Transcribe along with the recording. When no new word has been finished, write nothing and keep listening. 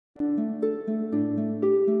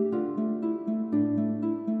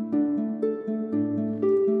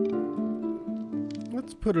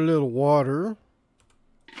Let's put a little water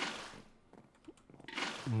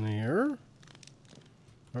in there.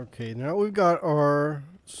 Okay, now we've got our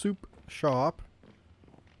soup shop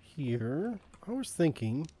here. I was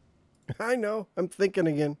thinking, I know, I'm thinking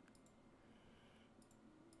again.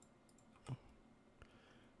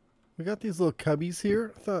 We got these little cubbies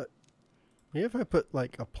here. I thought, maybe if I put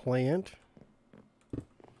like a plant,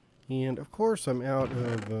 and of course I'm out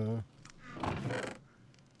of,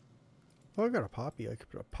 oh, I got a poppy. I could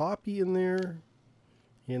put a poppy in there,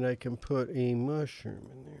 and I can put a mushroom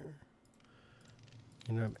in there.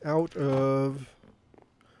 And I'm out of,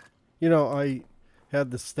 you know, I had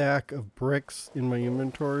the stack of bricks in my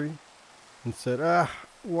inventory and said,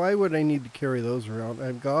 why would I need to carry those around?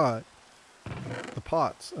 I've got the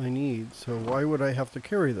pots I need, so why would I have to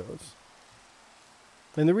carry those?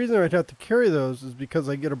 And the reason I'd have to carry those is because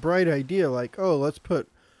I get a bright idea like, oh, let's put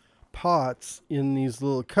pots in these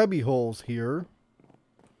little cubby holes here.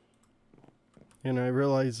 And I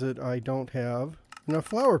realize that I don't have enough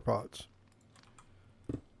flower pots.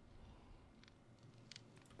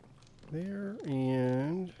 There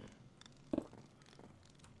and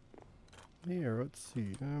there. Let's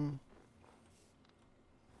see.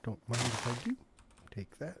 Don't mind if I do.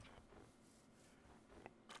 Take that.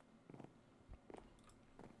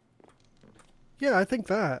 Yeah, I think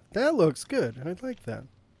that looks good. I like that.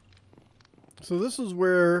 So this is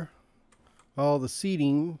where all the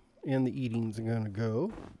seeding and the eatings are going to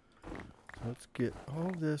go. So let's get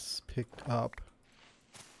all this picked up.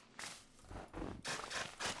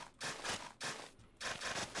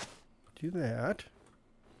 Do that.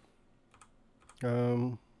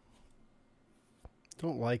 Don't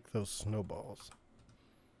like those snowballs.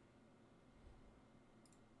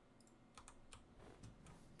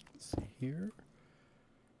 Let's see here.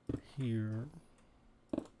 Here.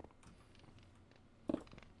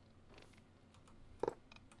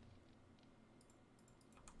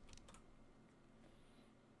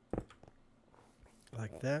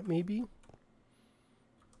 Like that, maybe?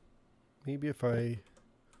 Maybe if I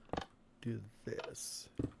do this.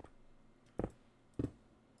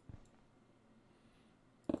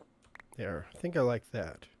 There, I think I like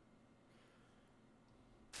that.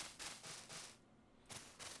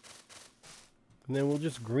 And then we'll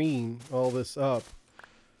just green all this up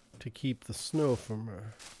to keep the snow from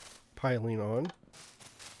piling on.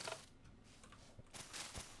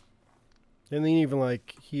 And then even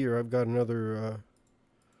like here, I've got another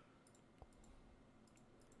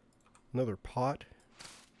pot.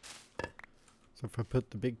 So if I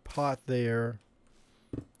put the big pot there,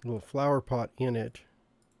 a little flower pot in it,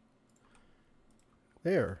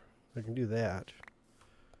 there, I can do that.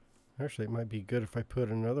 Actually, it might be good if I put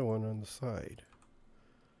another one on the side,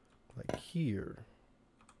 like here.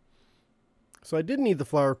 So I did need the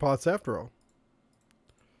flower pots after all.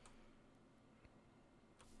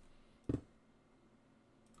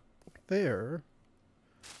 There.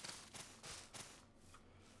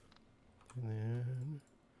 And then,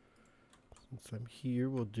 since I'm here,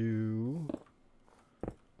 we'll do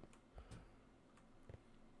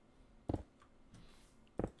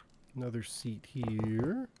another seat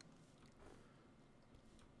here.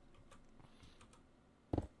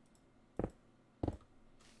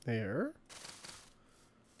 There.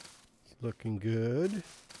 It's looking good.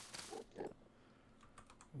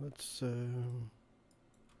 Let's there.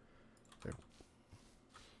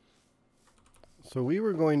 So we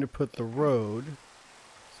were going to put the road.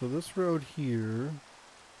 So this road here.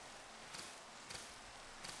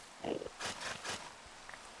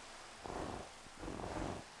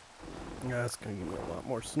 Yeah, that's going to give me a lot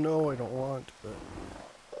more snow I don't want, but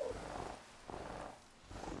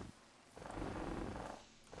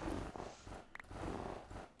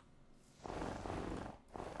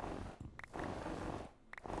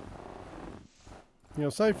you know,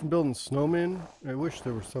 aside from building snowmen, I wish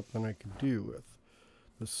there was something I could do with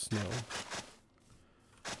the snow.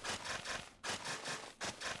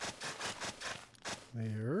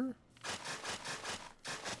 There.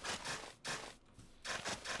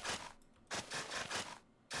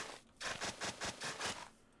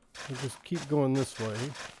 I'll just keep going this way.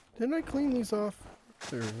 Didn't I clean these off?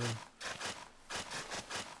 There we go.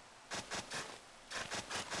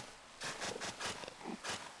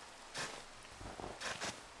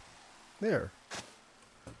 There.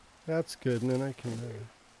 That's good, and then I can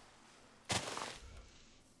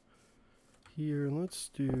here, let's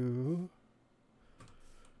do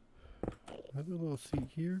another little seat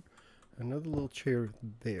here, another little chair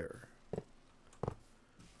there.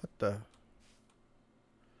 What the?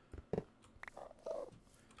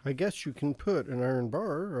 I guess you can put an iron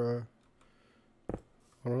bar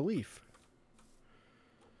on a leaf.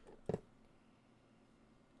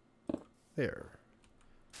 There.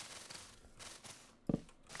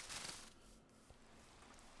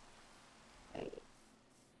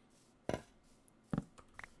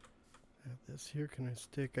 Have this here. Can I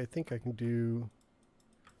stick? I think I can do...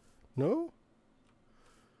 No?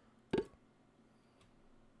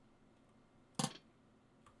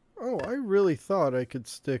 Oh, I really thought I could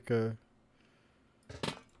stick a...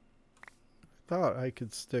 thought I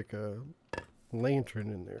could stick a lantern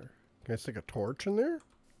in there. Can I stick a torch in there?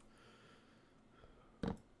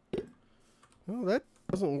 Well, that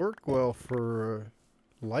doesn't work well for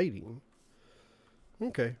lighting.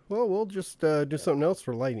 Okay, well, we'll just do something else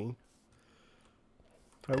for lighting.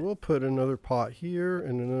 I will put another pot here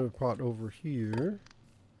and another pot over here.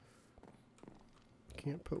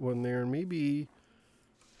 Can't put one there, and maybe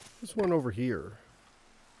this one over here.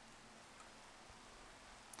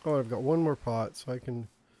 Oh, I've got one more pot, so I can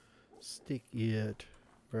stick it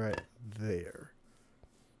right there.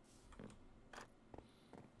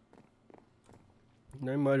 And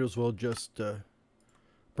I might as well just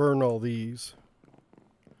burn all these.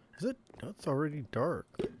 Is it? That's already dark.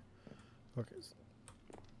 Okay.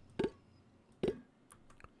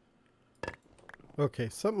 Okay,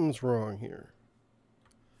 something's wrong here.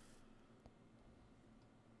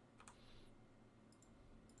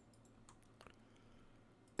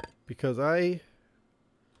 Because why?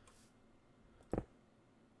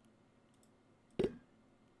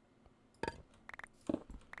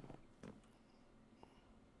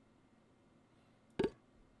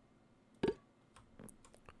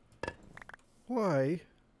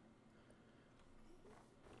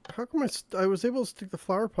 How come I was able to stick the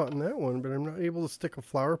flower pot in that one, but I'm not able to stick a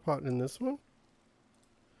flower pot in this one?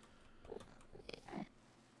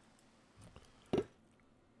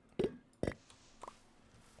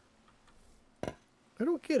 I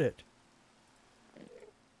don't get it.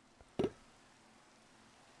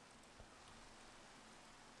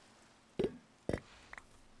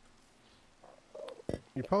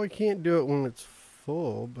 You probably can't do it when it's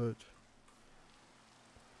full, but...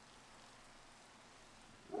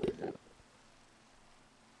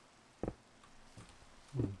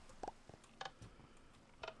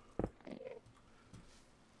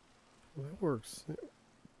 Well, that works.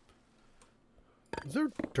 Is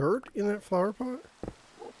there dirt in that flower pot?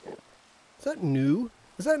 Is that new?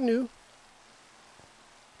 Is that new?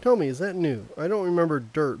 Tell me, is that new? I don't remember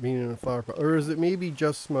dirt being in a flower pot. Or is it maybe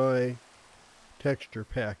just my texture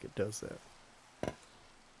pack that does that?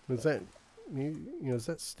 Is that, you know, is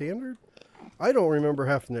that standard? I don't remember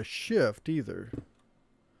having to shift either.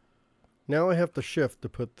 Now I have to shift to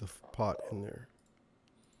put the pot in there.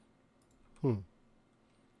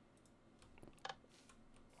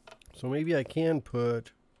 So maybe I can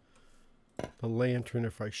put the lantern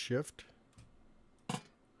if I shift.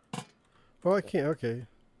 Oh, I can't. Okay.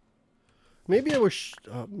 Maybe I was...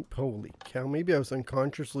 holy cow. Maybe I was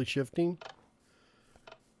unconsciously shifting.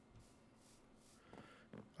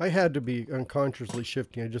 I had to be unconsciously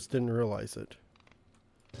shifting. I just didn't realize it.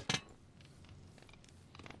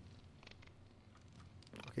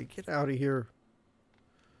 Okay, get out of here.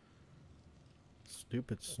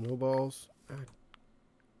 Stupid snowballs.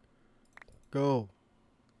 Go.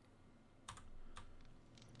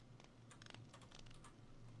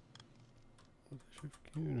 Shift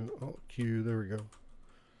Q, no, Alt Q, there we go.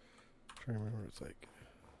 Trying to remember what it's like.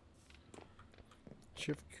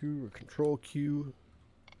 Shift Q or Control Q.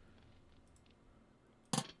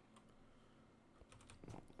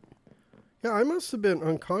 Yeah, I must have been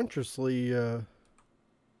unconsciously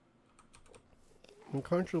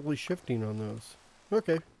shifting on those.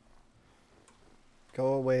 Okay. Go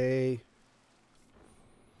away.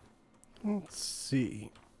 Let's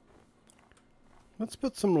see. Let's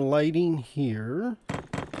put some lighting here.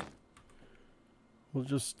 We'll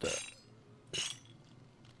just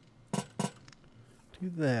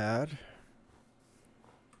do that.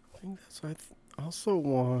 I think that's what I also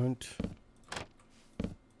want to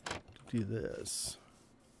do this.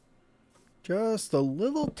 Just a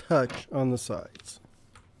little touch on the sides.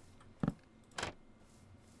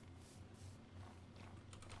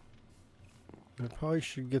 I probably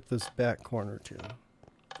should get this back corner too.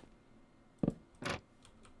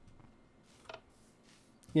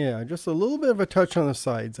 Yeah, just a little bit of a touch on the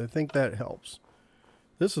sides. I think that helps.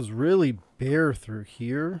 This is really bare through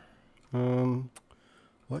here.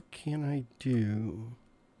 What can I do?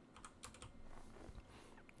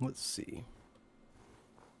 Let's see.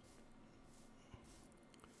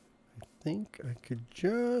 I think I could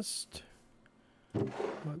just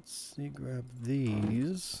Let's see, grab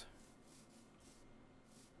these.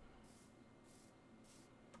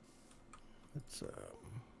 Let's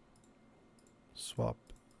swap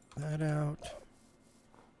that out.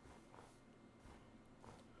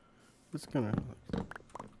 It's gonna...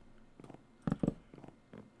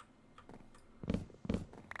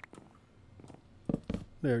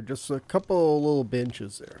 There, just a couple little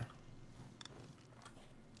benches there.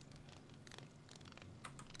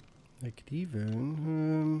 I could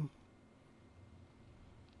even...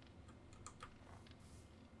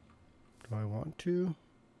 do I want to?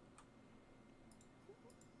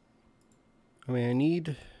 I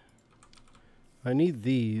mean, I need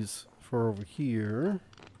these for over here.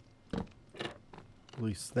 At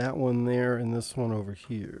least that one there and this one over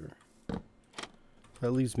here.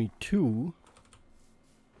 That leaves me two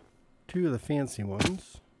of the fancy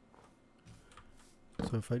ones.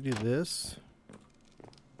 So if I do this,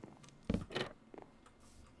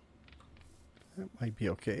 that might be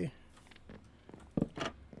okay.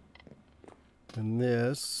 And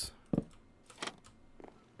this,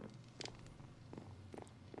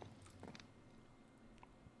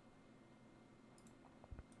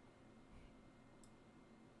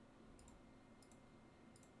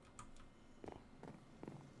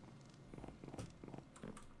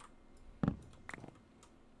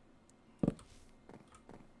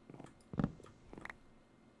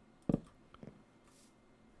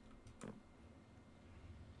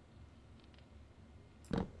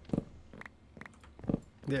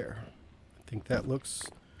 there. I think that looks,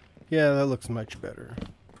 yeah, that looks much better.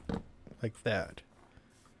 Like that.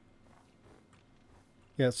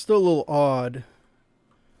 Yeah, it's still a little odd.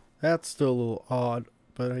 That's still a little odd,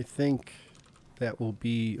 but I think that will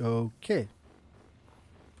be okay.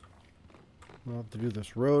 I'll have to do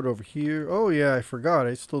this road over here. Oh yeah, I forgot.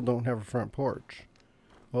 I still don't have a front porch.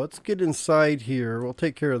 Well, let's get inside here. We'll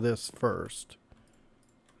take care of this first.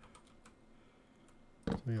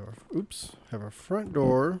 So we have our, oops, have our front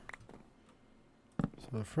door.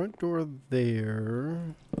 So the front door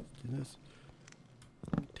there. Let's do this.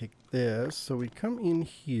 Take this. So we come in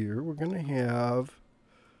here. We're going to have...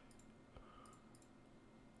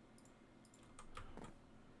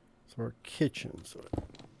 so our kitchen. So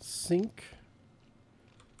sink.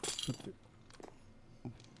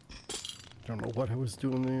 Don't know what I was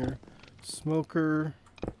doing there. Smoker.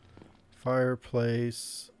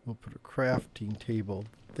 Fireplace. We'll put a crafting table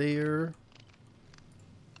there.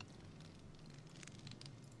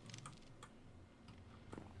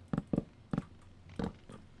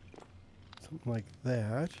 Something like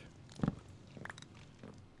that.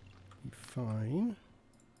 Be fine.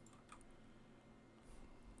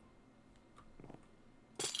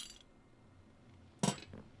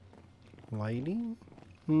 Lighting?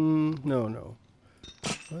 No.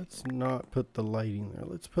 Let's not put the lighting there.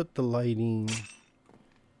 Let's put the lighting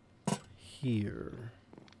here.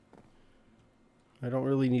 I don't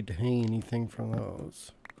really need to hang anything from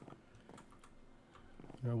those.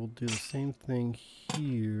 Now we'll do the same thing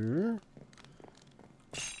here.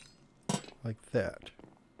 Like that.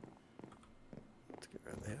 Let's get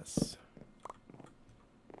rid of this.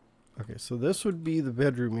 Okay, so this would be the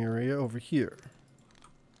bedroom area over here.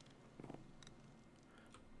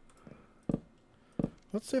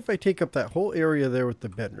 Let's see if I take up that whole area there with the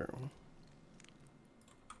bedroom.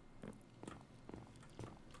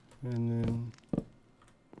 And then...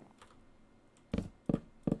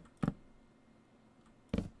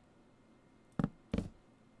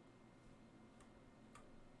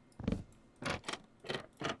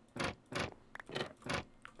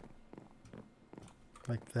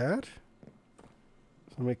 like that.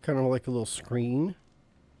 So make kind of like a little screen.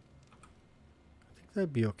 I think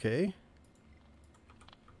that'd be okay.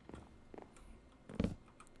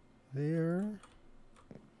 There.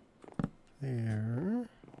 There.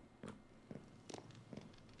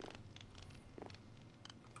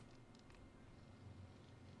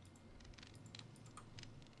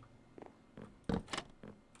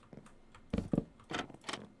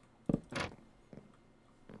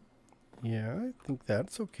 Yeah, I think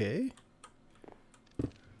that's okay.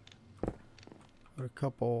 Put a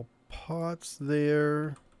couple pots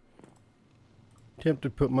there. Tempted to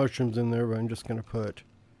put mushrooms in there, but I'm just going to put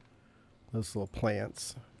those little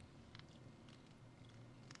plants.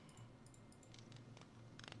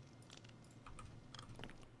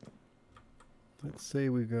 Let's say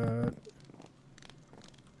we got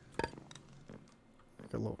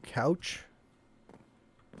like a little couch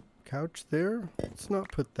there. Let's not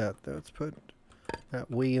put that there. Let's put that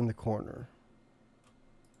way in the corner.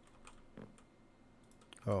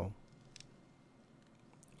 Oh,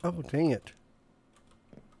 dang it.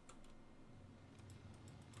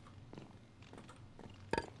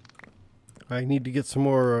 I need to get some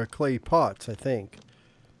more clay pots, I think.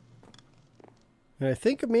 And I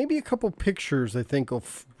think maybe a couple pictures, I think, will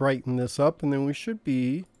brighten this up, and then we should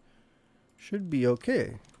be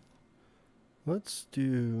okay. Let's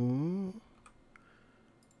do...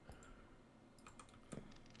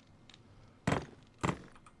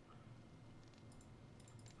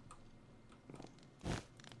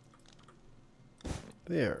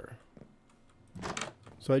 There.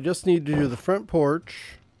 So I just need to do the front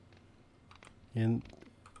porch and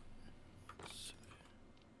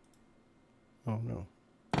oh no.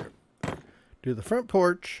 Do the front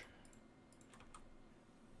porch.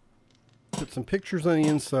 Put some pictures on the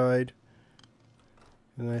inside.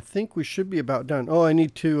 And I think we should be about done. Oh, I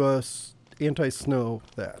need to anti-snow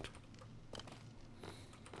that.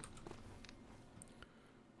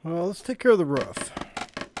 Well, let's take care of the roof.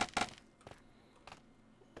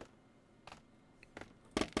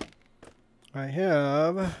 I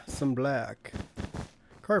have some black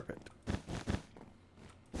carpet.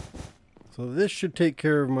 So this should take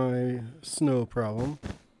care of my snow problem.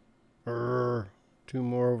 Two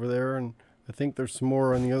more over there, and I think there's some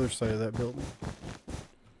more on the other side of that building.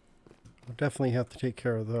 I'll definitely have to take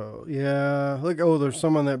care of those. Yeah, look, oh, there's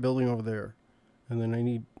some on that building over there. And then I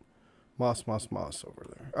need moss over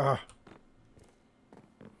there. Ah.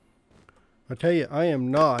 I tell you, I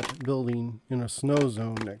am not building in a snow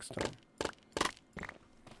zone next time.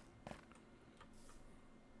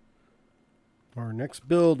 Our next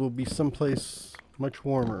build will be someplace much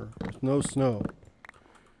warmer with no snow.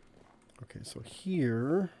 Okay, so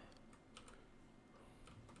here.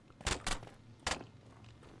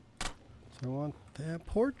 So I want that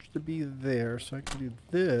porch to be there, so I can do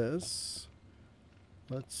this.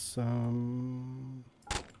 Let's do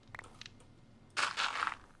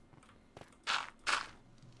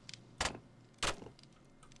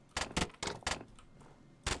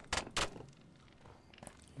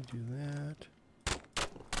that.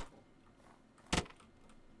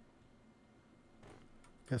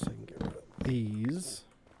 Guess I can get rid of these.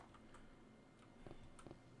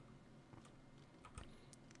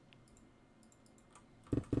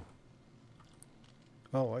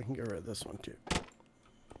 Oh, I can get rid of this one too.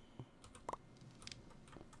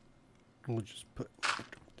 We'll just put...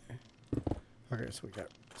 Okay, so we got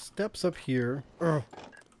steps up here. Oh,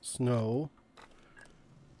 snow.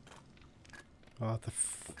 I'll have to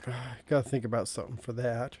gotta think about something for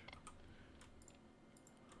that.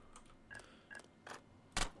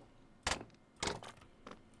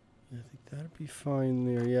 I think that'd be fine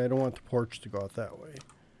there. Yeah, I don't want the porch to go out that way.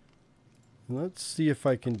 And let's see if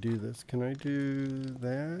I can do this. Can I do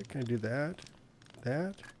that? Can I do that?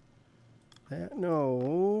 That? That?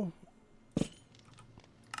 No.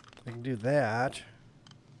 I can do that.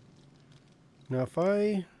 Now if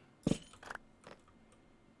I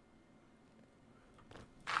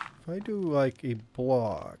do like a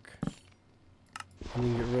block, and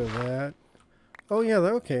then get rid of that. Oh yeah,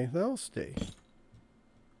 okay, that'll stay.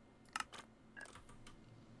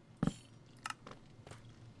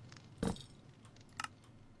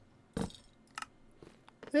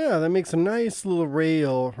 Yeah, that makes a nice little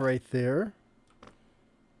rail right there.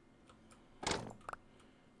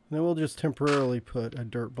 Then we'll just temporarily put a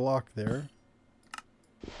dirt block there.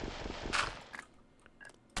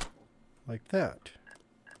 Like that.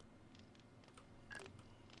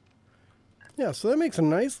 Yeah, so that makes a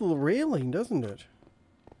nice little railing, doesn't it?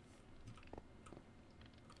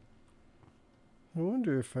 I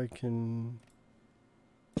wonder if I can...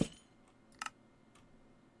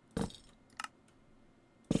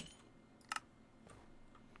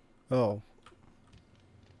 Oh.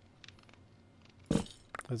 I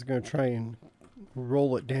was going to try and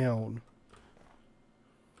roll it down.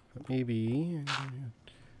 But maybe...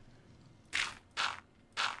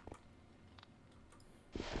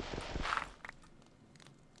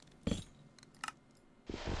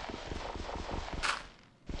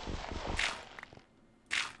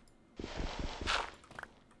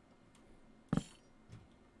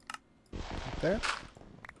 That.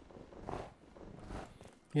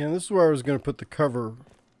 Yeah, and this is where I was going to put the cover,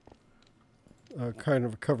 kind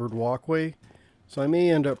of a covered walkway. So I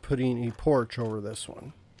may end up putting a porch over this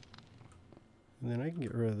one. And then I can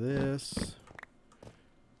get rid of this.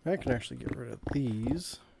 I can actually get rid of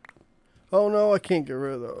these. Oh no, I can't get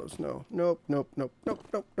rid of those. No, nope, nope, nope, nope,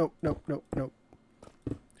 nope, nope, nope, nope, nope.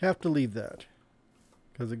 Have to leave that.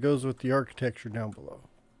 Because it goes with the architecture down below.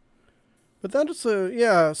 But that is a,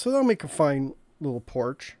 yeah, so that'll make a fine little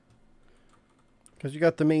porch. Because you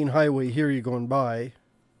got the main highway here you're going by.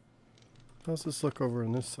 How's this look over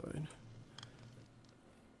on this side?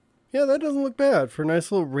 Yeah, that doesn't look bad. For a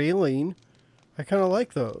nice little railing, I kind of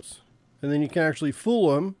like those. and then you can actually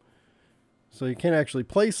fool them. So you can't actually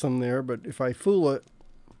place them there, but if I fool it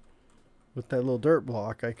with that little dirt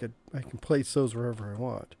block, I can place those wherever I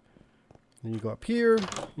want. Then you go up here,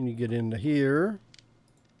 and you get into here.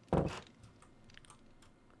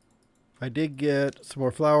 I did get some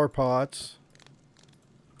more flower pots,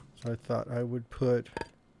 so I thought I would put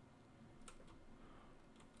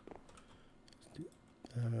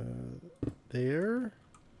there,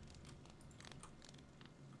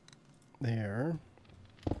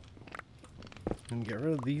 and get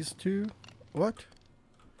rid of these two. What?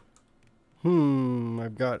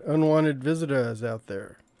 I've got unwanted visitors out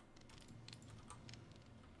there.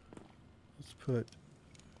 Let's put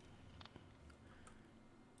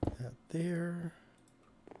that there.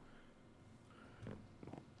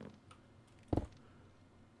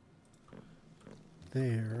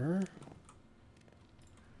 There.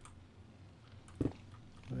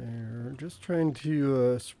 Just trying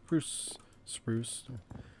to spruce.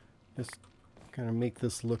 Just kind of make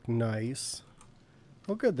this look nice.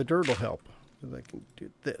 Oh good, the dirt will help. Because I can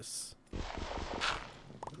do this.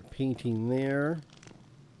 Put a painting there.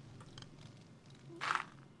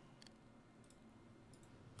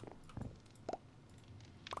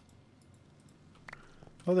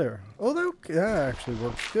 Oh there. Oh that actually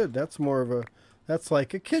works good. That's more of a, that's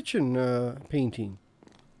like a kitchen painting.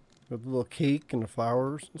 With a little cake and the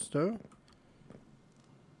flowers and stuff.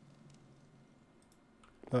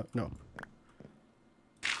 No.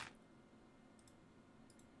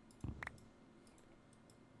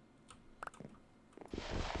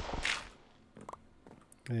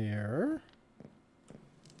 There.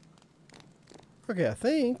 Okay, I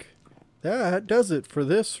think that does it for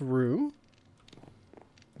this room.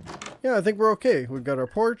 Yeah, I think we're okay. We've got our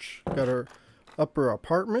porch, got our upper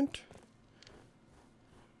apartment.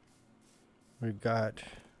 We've got,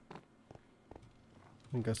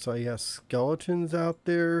 I guess I have skeletons out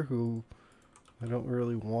there who I don't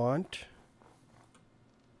really want.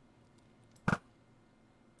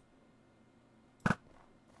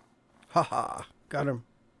 Haha, got him.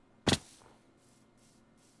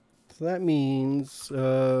 So that means,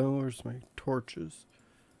 where's my torches?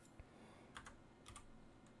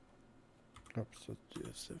 Oops, let's do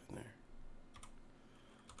this in there.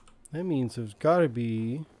 That means there's got to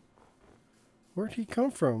be, where'd he come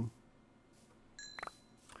from?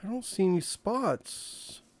 I don't see any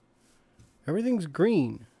spots. Everything's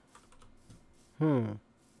green. I'm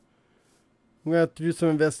gonna have to do some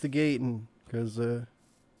investigating because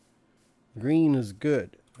green is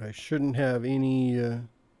good. I shouldn't have any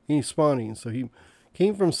spawning. So he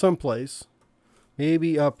came from someplace,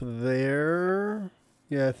 maybe up there.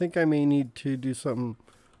 Yeah, I think I may need to do something.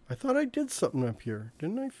 I thought I did something up here.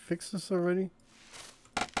 Didn't I fix this already?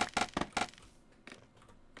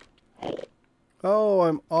 Oh,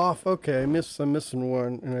 I'm off. Okay, I'm missing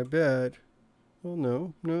one, and I bet. Well,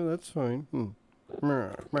 no, that's fine.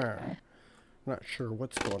 Not sure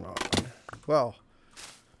what's going on. Well,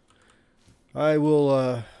 I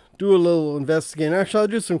will do a little investigating. Actually, I'll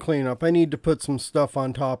do some cleanup. I need to put some stuff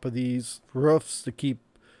on top of these roofs to keep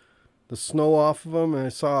the snow off of them.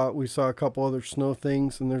 And we saw a couple other snow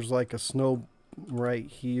things, and there's like a snow right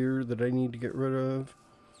here that I need to get rid of.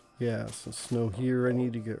 Yeah, some snow here I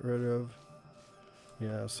need to get rid of.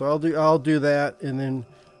 Yeah, so I'll do that, and then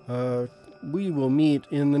we will meet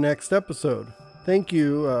in the next episode. Thank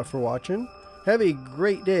you for watching. Have a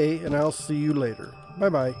great day, and I'll see you later.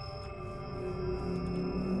 Bye-bye.